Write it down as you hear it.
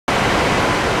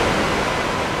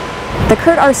The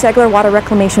Kurt R. Segler Water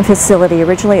Reclamation Facility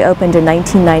originally opened in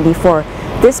 1994.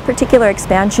 This particular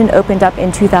expansion opened up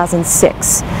in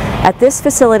 2006. At this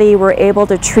facility, we're able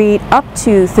to treat up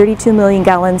to 32 million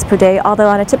gallons per day, although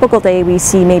on a typical day we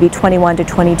see maybe 21 to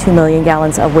 22 million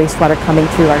gallons of wastewater coming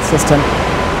through our system.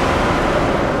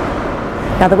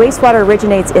 Now, the wastewater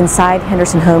originates inside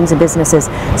Henderson homes and businesses,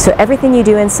 so everything you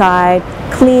do inside,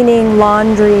 cleaning,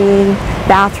 laundry,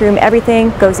 bathroom,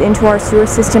 everything goes into our sewer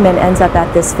system and ends up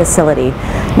at this facility.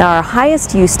 Now, our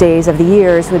highest use days of the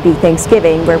years would be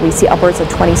Thanksgiving, where we see upwards of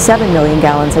 27 million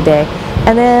gallons a day.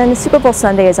 And then Super Bowl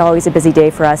Sunday is always a busy day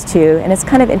for us too, and it's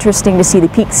kind of interesting to see the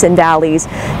peaks and valleys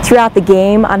throughout the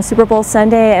game on Super Bowl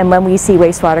Sunday and when we see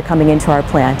wastewater coming into our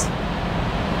plant.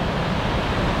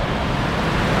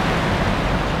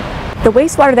 The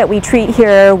wastewater that we treat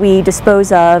here, we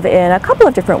dispose of in a couple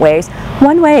of different ways.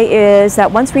 One way is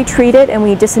that once we treat it and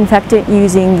we disinfect it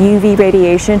using UV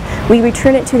radiation, we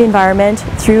return it to the environment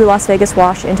through Las Vegas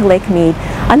Wash into Lake Mead.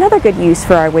 Another good use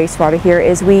for our wastewater here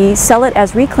is we sell it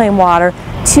as reclaimed water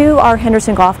to our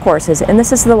Henderson golf courses, and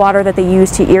this is the water that they use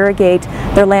to irrigate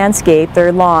their landscape,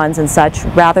 their lawns and such,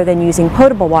 rather than using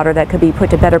potable water that could be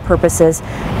put to better purposes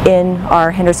in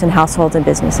our Henderson households and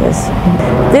businesses.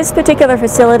 This particular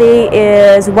facility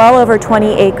is well over 20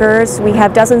 acres. We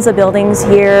have dozens of buildings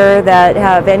here that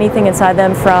have anything inside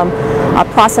them from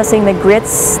processing the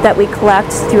grits that we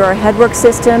collect through our headwork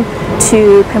system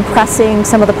to compressing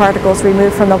some of the particles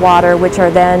removed from the water, which are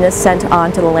then sent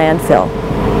on to the landfill.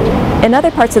 In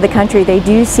other parts of the country, they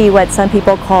do see what some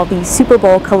people call the Super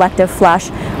Bowl collective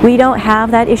flush. We don't have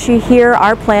that issue here.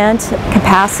 Our plant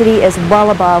capacity is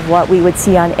well above what we would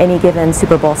see on any given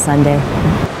Super Bowl Sunday.